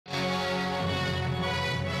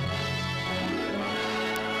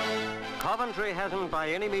Coventry hasn't by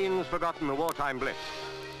any means forgotten the wartime blitz.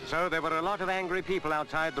 So there were a lot of angry people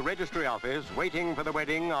outside the registry office waiting for the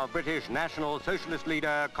wedding of British National Socialist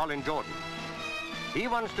leader Colin Jordan. He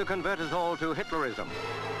wants to convert us all to Hitlerism,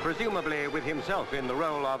 presumably with himself in the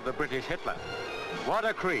role of the British Hitler. What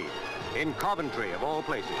a creed, in Coventry of all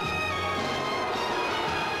places.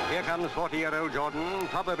 Here comes 40-year-old Jordan,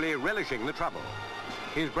 probably relishing the trouble.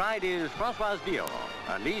 His bride is Francoise Dior,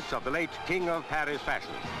 a niece of the late King of Paris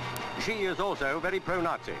fashion. She is also very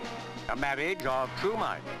pro-Nazi, a marriage of true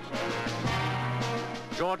minds.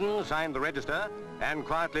 Jordan signed the register and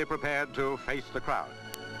quietly prepared to face the crowd.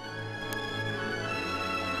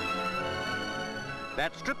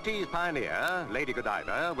 That striptease pioneer, Lady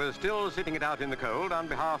Godiva, was still sitting it out in the cold on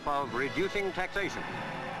behalf of reducing taxation.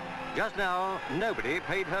 Just now, nobody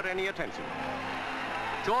paid her any attention.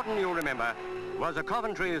 Jordan, you'll remember, was a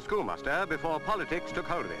Coventry schoolmaster before politics took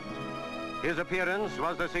hold of him. His appearance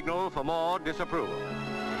was the signal for more disapproval.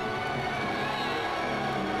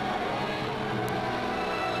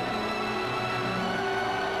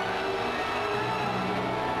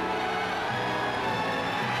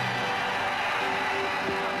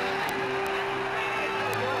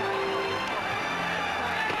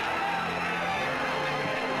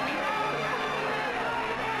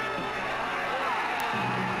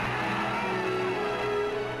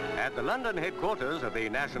 At the London headquarters of the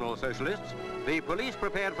National Socialists, the police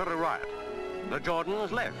prepared for a riot. The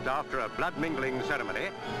Jordans left after a blood-mingling ceremony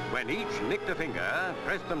when each nicked a finger,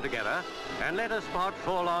 pressed them together, and let a spot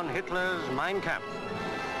fall on Hitler's Mein Kampf.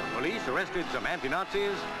 The police arrested some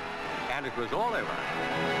anti-Nazis, and it was all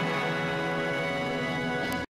over.